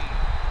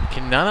screen.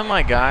 Can none of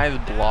my guys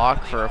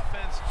block for a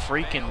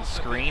freaking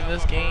screen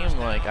this game?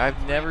 Like,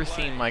 I've never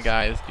seen my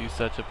guys do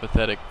such a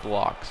pathetic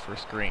blocks for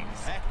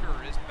screens.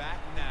 Hecker is back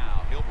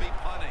now. He'll be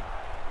punting.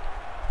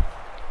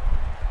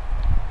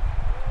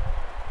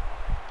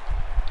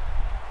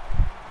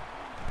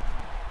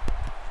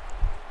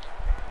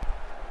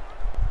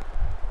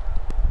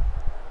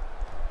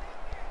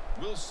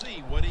 We'll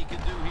see what he can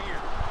do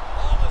here.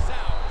 Ball is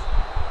out.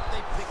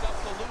 They pick up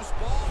the loose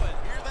ball, and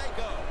here they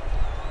go.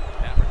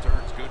 That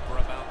return's good for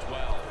about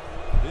 12.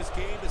 This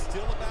game is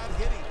still about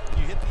hitting.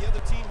 You hit the other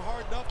team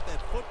hard enough,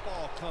 that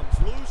football comes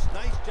loose.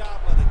 Nice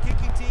job by the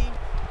kicking team.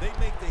 They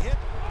make the hit,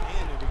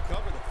 and they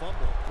recover the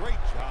fumble.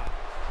 Great job.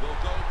 Will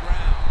go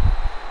ground.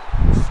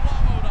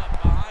 Swallowed up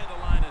behind the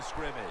line of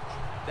scrimmage.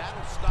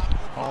 That'll stop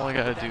the clock. All I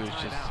gotta do is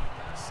That just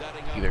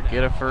timeout. either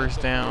get a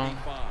first down,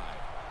 35.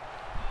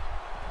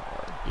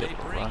 be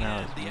able to run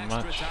out as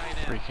much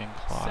freaking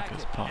clock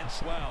as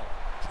possible. 12,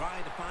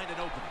 trying to find an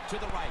opening to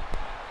the right.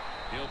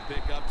 He'll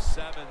pick up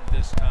 7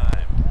 this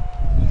time.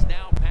 He's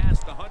now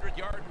past the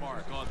 100-yard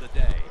mark on the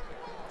day.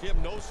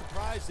 Jim, no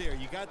surprise there.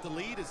 You got the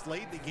lead. It's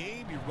late in the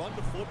game. You run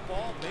the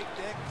football, make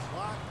that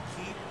clock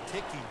keep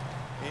ticking.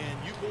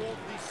 And you go over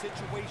these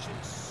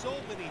situations so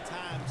many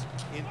times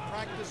in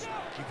practice.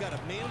 You got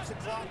to manage the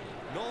clock,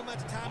 know how much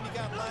time you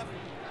got left.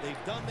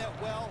 They've done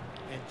that well,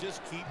 and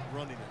just keep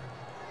running it.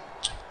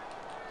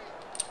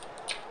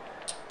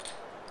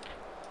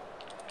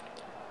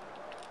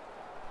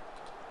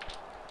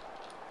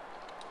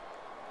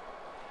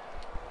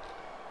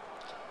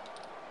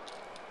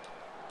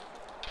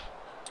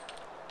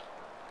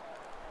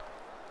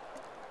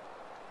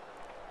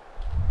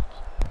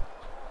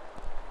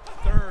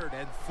 Third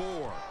and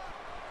 4.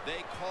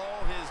 They call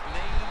his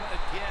name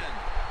again.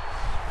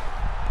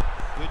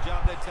 Good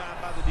job that time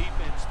by the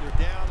defense.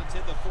 They're down. It's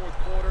in the fourth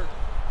quarter.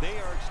 They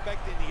are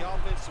expecting the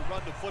offense to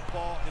run the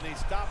football, and they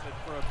stop it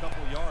for a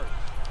couple yards.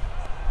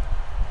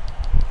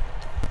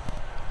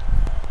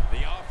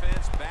 The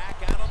offense back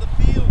out on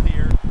the field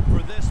here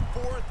for this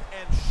 4th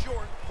and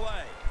short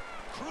play.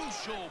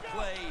 Crucial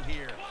play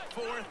here.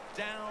 4th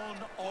down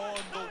on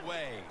the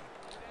way.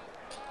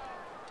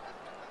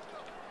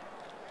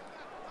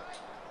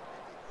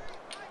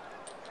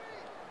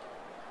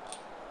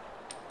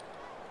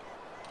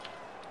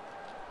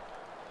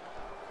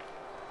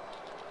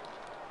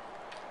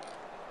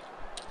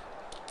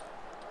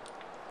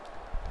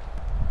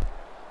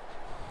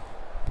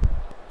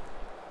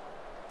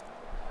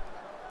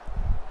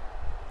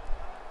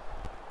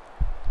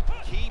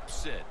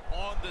 Keeps it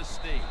on the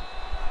sneak.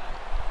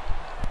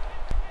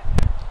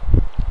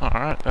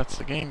 Alright, that's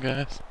the game,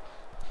 guys.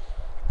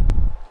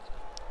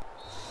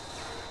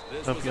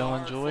 Hope y'all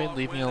enjoyed.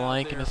 Leave me a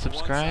like and a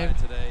subscribe,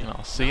 and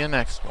I'll see you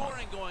next one.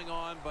 Scoring going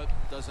on, but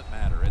doesn't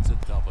matter. It's a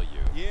W.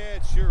 Yeah,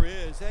 it sure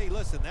is. Hey,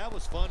 listen, that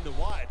was fun to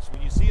watch.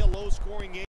 When you see a low-scoring game,